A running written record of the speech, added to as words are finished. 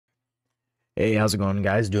Hey, how's it going,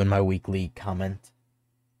 guys? Doing my weekly comment,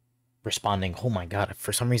 responding. Oh my god,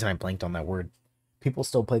 for some reason I blanked on that word. People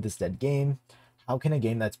still play this dead game. How can a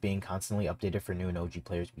game that's being constantly updated for new and OG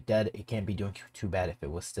players be dead? It can't be doing too bad if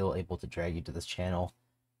it was still able to drag you to this channel.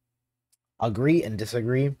 Agree and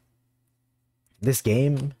disagree. This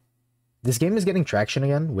game is getting traction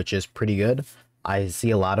again, which is pretty good. I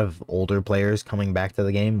see a lot of older players coming back to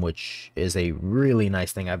the game, which is a really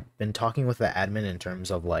nice thing. I've been talking with the admin in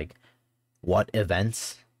terms of like what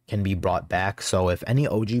events can be brought back. So if any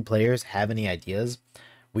OG players have any ideas,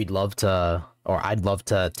 we'd love to, or I'd love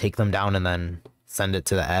to take them down and then send it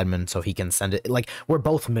to the admin so he can send it. Like, we're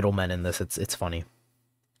both middlemen in this. It's funny.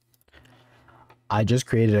 I just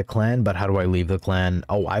created a clan, but how do I leave the clan?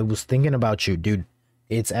 Oh, I was thinking about you, dude.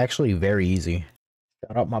 It's actually very easy.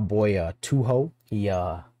 Shout out my boy Tuho.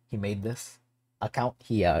 He made this account.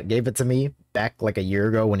 He gave it to me back like a year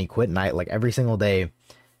ago when he quit, and I like every single day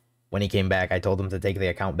when he came back, I told him to take the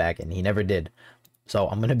account back, and he never did. So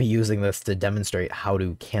I'm going to be using this to demonstrate how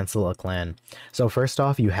to cancel a clan. So first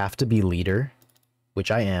off, you have to be leader,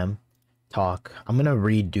 which I am. Talk. I'm going to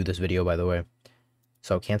redo this video, by the way.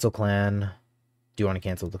 So cancel clan. Do you want to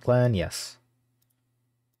cancel the clan? Yes.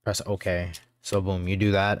 Press OK. So boom, you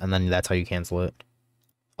do that, and then that's how you cancel it.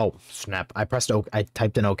 Oh, snap. I pressed OK. I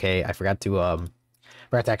typed in OK. I forgot to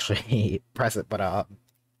actually press it, but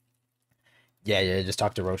yeah, just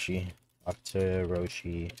talk to Roshi. Talk to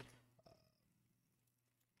Roshi.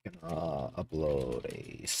 Gonna upload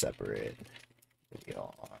a separate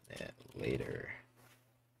video on it later.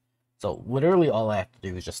 So literally all I have to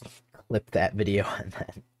do is just clip that video and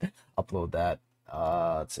then upload that.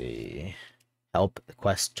 Let's see. Help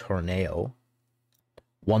quest tornado.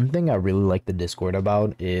 One thing I really like the Discord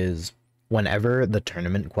about is whenever the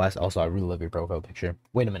tournament quest. Also, I really love your profile picture.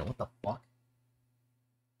 Wait a minute, what the fuck?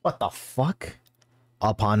 What the fuck?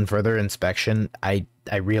 Upon further inspection, I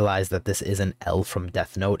realized that this isn't L from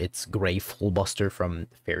Death Note. It's Gray Fullbuster from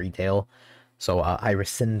Fairy Tail. So I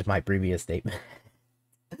rescind my previous statement.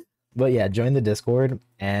 But yeah, join the Discord,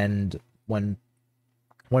 and when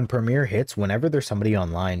Premiere hits, whenever there's somebody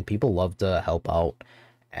online, people love to help out,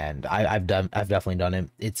 and I've definitely done it.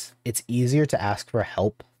 It's easier to ask for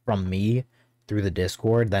help from me through the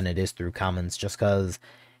Discord than it is through comments, just because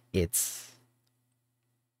it's,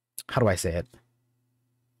 how do I say it?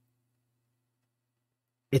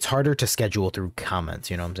 It's harder to schedule through comments,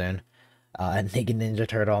 you know what I'm saying? And Naked Ninja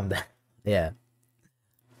Turtle, yeah.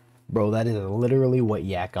 Bro, that is literally what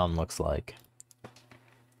Yakon looks like.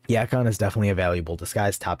 Yakon is definitely a valuable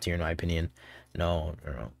disguise, top tier in my opinion. No.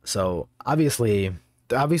 So obviously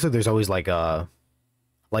there's always like a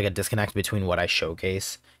disconnect between what I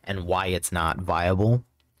showcase and why it's not viable.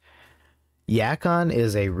 Yakon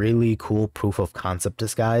is a really cool proof of concept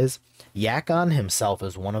disguise. Yakon himself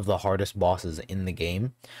is one of the hardest bosses in the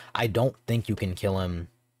game. I don't think you can kill him.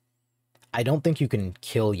 I don't think you can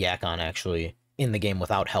kill Yakon actually in the game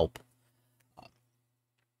without help.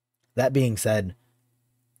 That being said,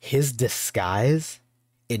 his disguise,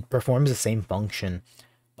 it performs the same function,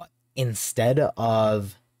 but instead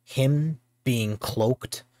of him being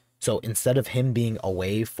cloaked, so instead of him being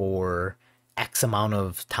away for X amount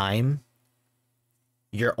of time,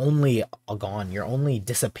 you're only gone. You're only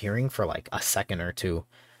disappearing for like a second or two,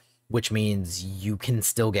 which means you can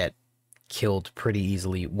still get killed pretty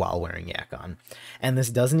easily while wearing Yakon. And this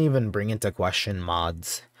doesn't even bring into question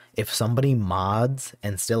mods. If somebody mods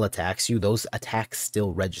and still attacks you, those attacks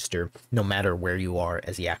still register no matter where you are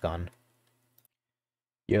as Yakon.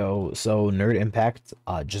 Yo, so Nerd Impact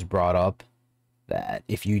just brought up that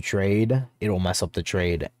if you trade, it'll mess up the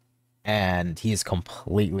trade. And he's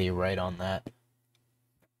completely right on that.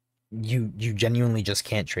 You genuinely just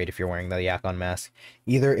can't trade if you're wearing the Yakon mask.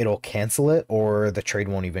 Either it'll cancel it or the trade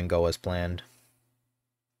won't even go as planned.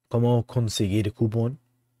 Como conseguir coupon?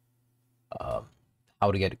 How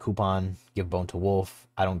to get a coupon, give bone to wolf.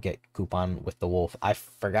 I don't get coupon with the wolf. I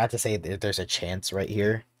forgot to say that there's a chance right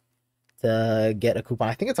here to get a coupon.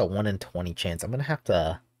 I think it's a 1 in 20 chance. I'm gonna have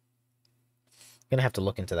to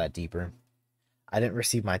look into that deeper. I didn't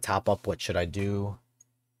receive my top up. What should I do?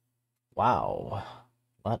 Wow.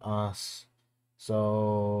 Let us.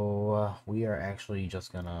 So we are actually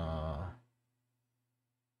just gonna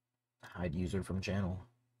hide user from channel.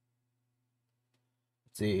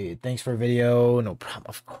 Let's see. Thanks for video. No problem.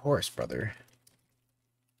 Of course, brother.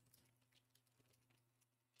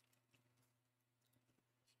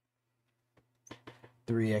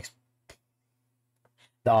 $3x.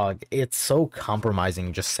 Dog, it's so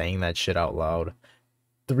compromising just saying that shit out loud.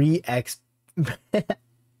 3x.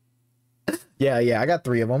 Yeah, I got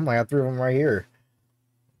 3 of them. I got 3 of them right here.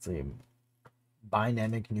 Let's see.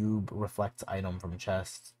 Dynamic noob reflects item from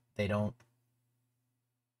chest. They don't.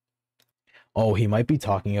 Oh, he might be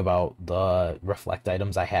talking about the reflect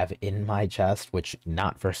items I have in my chest, which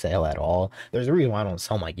not for sale at all. There's a reason why I don't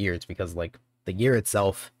sell my gear. It's because like the gear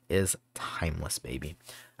itself is timeless, baby.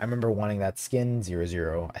 I remember wanting that skin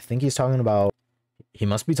 00. I think he's talking about. He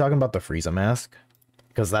must be talking about the Frieza mask,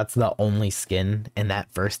 because that's the only skin in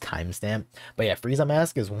that first timestamp. But yeah, Frieza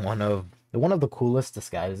mask is one of the coolest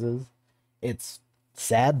disguises. It's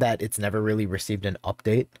sad that it's never really received an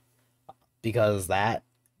update, because that,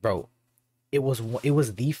 bro, it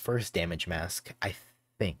was the first damage mask, I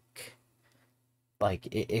think. Like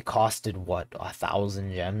it costed what,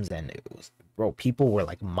 1,000 gems, and it was, bro, people were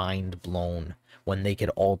like mind blown when they could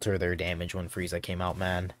alter their damage when Frieza came out,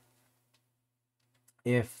 man.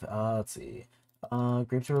 If let's see.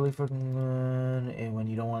 Grapes are really fucking good, and when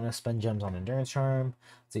you don't want to spend gems on endurance charm.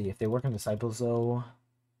 Let's see, if they work in disciples though,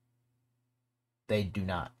 they do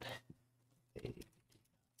not.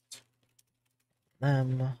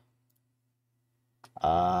 Them.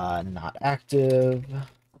 Not active.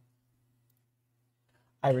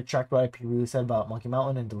 I retract what I previously said about Monkey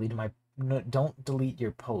Mountain and deleted my. No, don't delete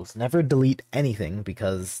your post. Never delete anything,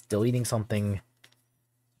 because deleting something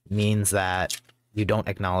means that you don't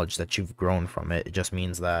acknowledge that you've grown from it. It just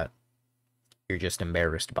means that you're just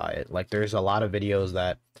embarrassed by it. Like there's a lot of videos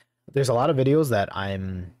that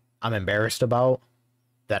I'm embarrassed about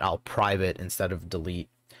that I'll private instead of delete.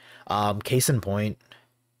 Case in point,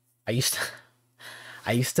 I used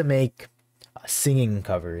to make singing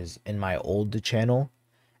covers in my old channel,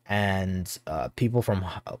 and people from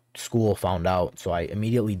school found out, so I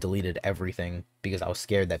immediately deleted everything because I was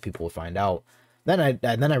scared that people would find out. Then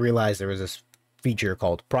I realized there was this feature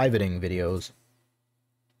called privating videos.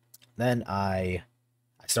 Then I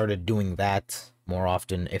started doing that more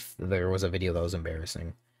often if there was a video that was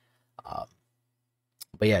embarrassing.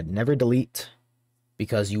 But yeah, never delete,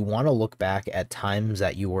 because you want to look back at times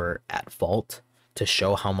that you were at fault to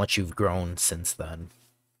show how much you've grown since then.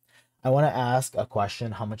 I want to ask a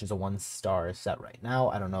question. How much is a 1-star set right now?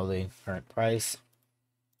 I don't know the current price.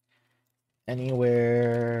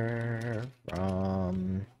 Anywhere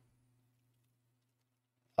from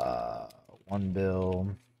 1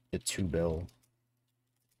 bill to 2 bill,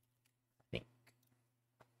 I think.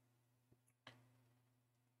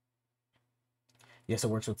 Yes, it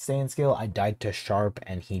works with stand skill. I died to Sharp,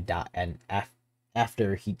 and he died, and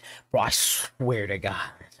after he, bro, I swear to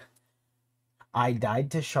God, I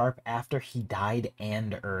died to Sharp after he died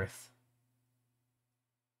and Earth.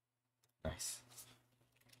 Nice.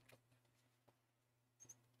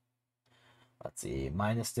 Let's see.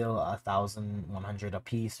 Mine is still 1,100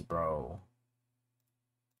 apiece, bro.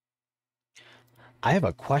 I have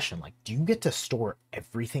a question. Like, do you get to store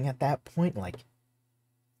everything at that point? Like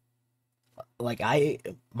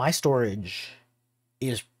my storage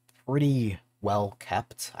is pretty well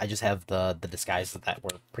kept. I just have the disguises that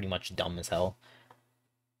were pretty much dumb as hell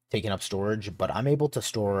taking up storage, but I'm able to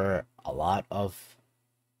store a lot of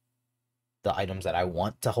the items that I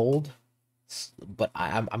want to hold. But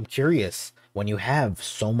I'm curious, when you have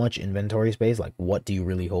so much inventory space, like what do you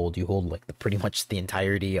really hold? You hold like pretty much the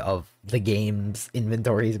entirety of the game's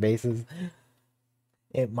inventory spaces.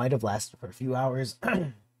 It might have lasted for a few hours.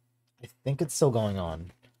 I think it's still going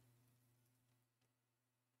on.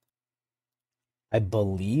 I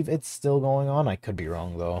believe it's still going on. I could be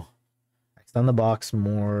wrong though. Extend the box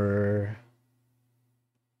more.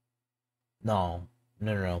 No.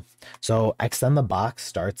 So extend the box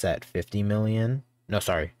starts at 50 million. No,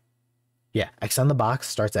 sorry. Yeah, extend the box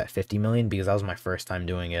starts at 50 million because that was my first time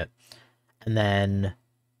doing it. And then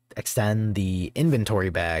extend the inventory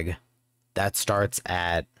bag, that starts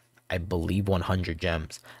at, I believe, 100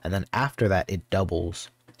 gems. And then after that, it doubles.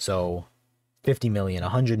 So 50 million,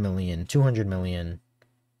 100 million, 200 million.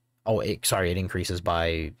 Oh, it increases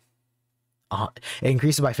by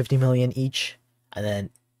 50 million each. And then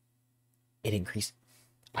it increases.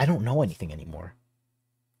 I don't know anything anymore.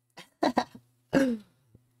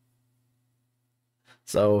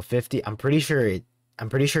 So 50, I'm pretty sure it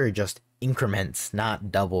just increments, not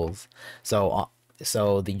doubles. So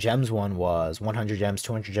the gems one was 100 gems,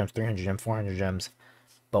 200 gems, 300 gems, 400 gems.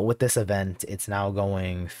 But with this event, it's now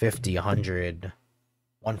going 50, 100,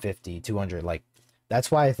 150, 200. Like, that's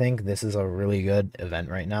why I think this is a really good event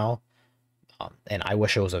right now. And I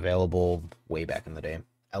wish it was available way back in the day.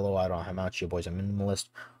 LOL, I don't know how much. Your boy's a minimalist.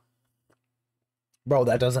 Bro,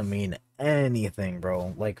 that doesn't mean anything,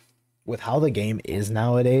 bro. Like, with how the game is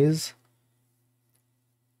nowadays,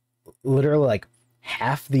 literally, like,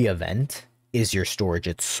 half the event is your storage.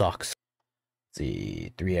 It sucks. Let's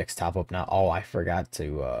see, 3x top up now. Oh, I forgot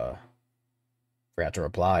to, forgot to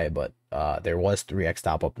reply, but there was 3x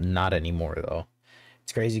top up, not anymore though.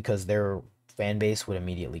 It's crazy because their fan base would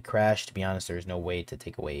immediately crash. To be honest, there's no way to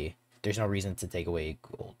take away. There's no reason to take away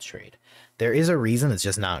gold trade. There is a reason, it's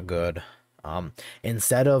just not good.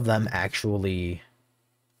 Instead of them actually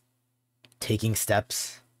taking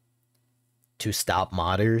steps to stop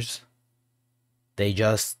modders, they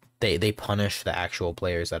just they punish the actual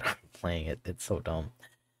players that are playing it. It's so dumb.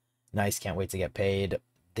 Nice, can't wait to get paid.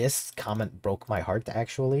 This comment broke my heart,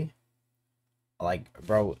 actually. Like,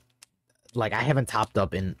 bro, like, I haven't topped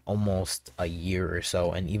up in almost a year or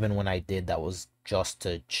so, and even when I did, that was just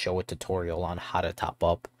to show a tutorial on how to top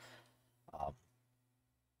up.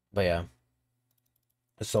 But yeah,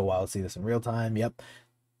 it's so wild to see this in real time. Yep,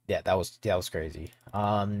 yeah, that was crazy.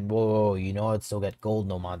 Whoa, you know, I'd still get gold,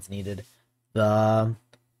 no mods needed. The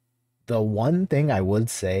one thing I would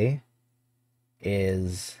say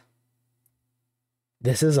is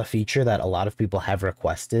this is a feature that a lot of people have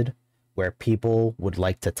requested, where people would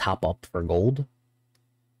like to top up for gold,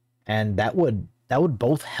 and that would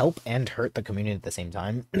both help and hurt the community at the same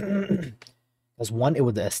time. Because one, it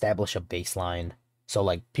would establish a baseline, so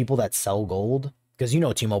like people that sell gold, because you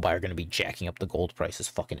know T-Mobile are going to be jacking up the gold prices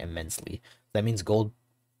fucking immensely. That means gold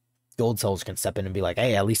sellers can step in and be like,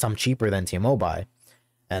 hey, at least I'm cheaper than T-Mobile,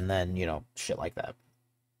 and then, you know, shit like that.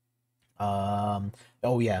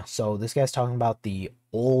 Oh yeah, so this guy's talking about the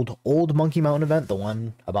old Monkey Mountain event, the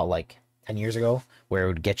one about like 10 years ago, where it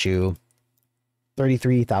would get you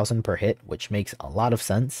 33,000 per hit, which makes a lot of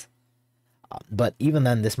sense. But even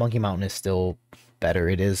then, this Monkey Mountain is still better.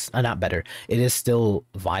 It is not better. It is still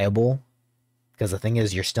viable, because the thing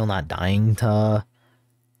is, you're still not dying to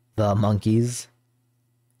the monkeys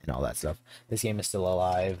and all that stuff. This game is still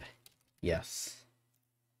alive. Yes.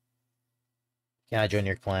 Can I join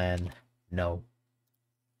your clan? No.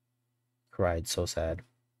 Cried so sad.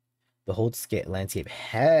 The whole landscape.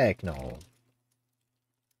 Heck no.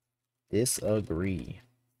 Disagree.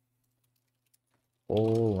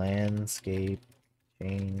 Whole landscape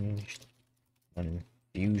changed when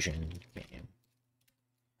Fusion came.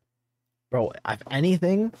 Bro, if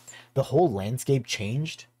anything, the whole landscape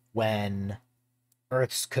changed when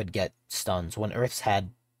Earths could get stuns. When Earths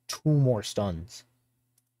had 2 more stuns.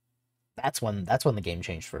 That's when the game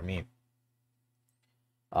changed for me.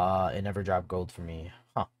 It never dropped gold for me.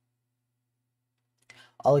 Huh.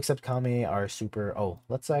 I'll accept Kame are super. Oh,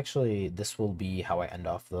 let's actually, this will be how I end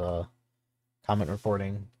off the comment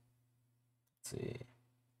reporting. Let's see.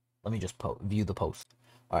 Let me just view the post.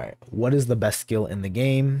 Alright, what is the best skill in the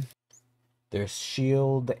game? There's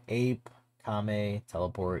shield, ape, Kame,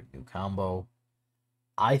 teleport, new combo.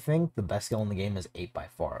 I think the best skill in the game is ape by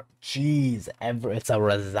far. Jeez, it's a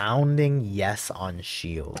resounding yes on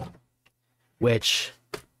shield. Which,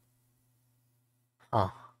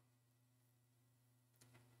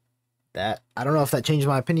 that, I don't know if that changed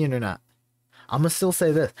my opinion or not. I'm gonna still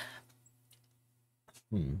say this.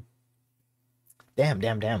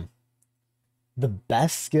 Damn. The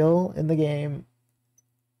best skill in the game,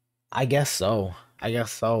 I guess so.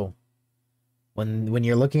 When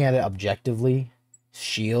you're looking at it objectively,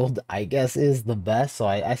 shield, I guess, is the best. So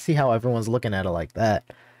I see how everyone's looking at it like that.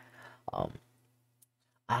 I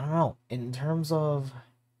don't know. In terms of,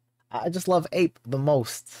 I just love ape the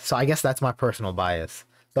most. So I guess that's my personal bias.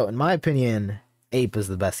 So in my opinion, ape is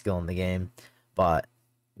the best skill in the game. But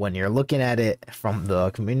when you're looking at it from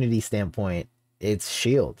the community standpoint, it's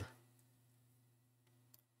shield.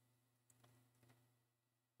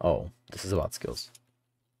 Oh, this is about skills.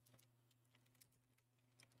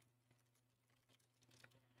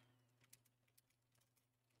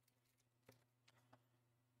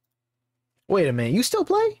 Wait a minute, you still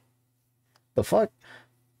play? The fuck?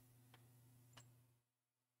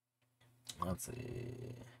 Let's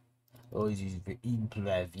see. Always use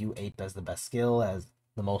view ape as the best skill, as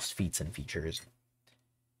the most feats and features.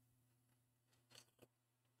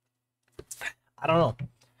 I don't know.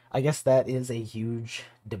 I guess that is a huge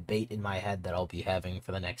debate in my head that I'll be having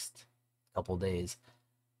for the next couple days.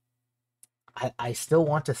 I still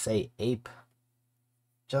want to say ape,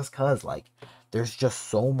 just cause like there's just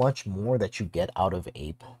so much more that you get out of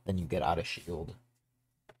ape than you get out of shield.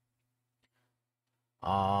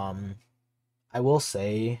 I will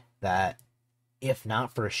say that if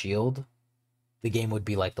not for shield, the game would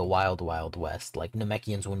be like the wild west. Like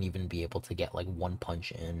Namekians wouldn't even be able to get like one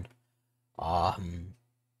punch in.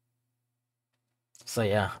 So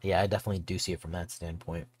yeah, I definitely do see it from that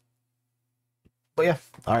standpoint. But yeah,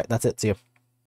 all right, that's it. See you.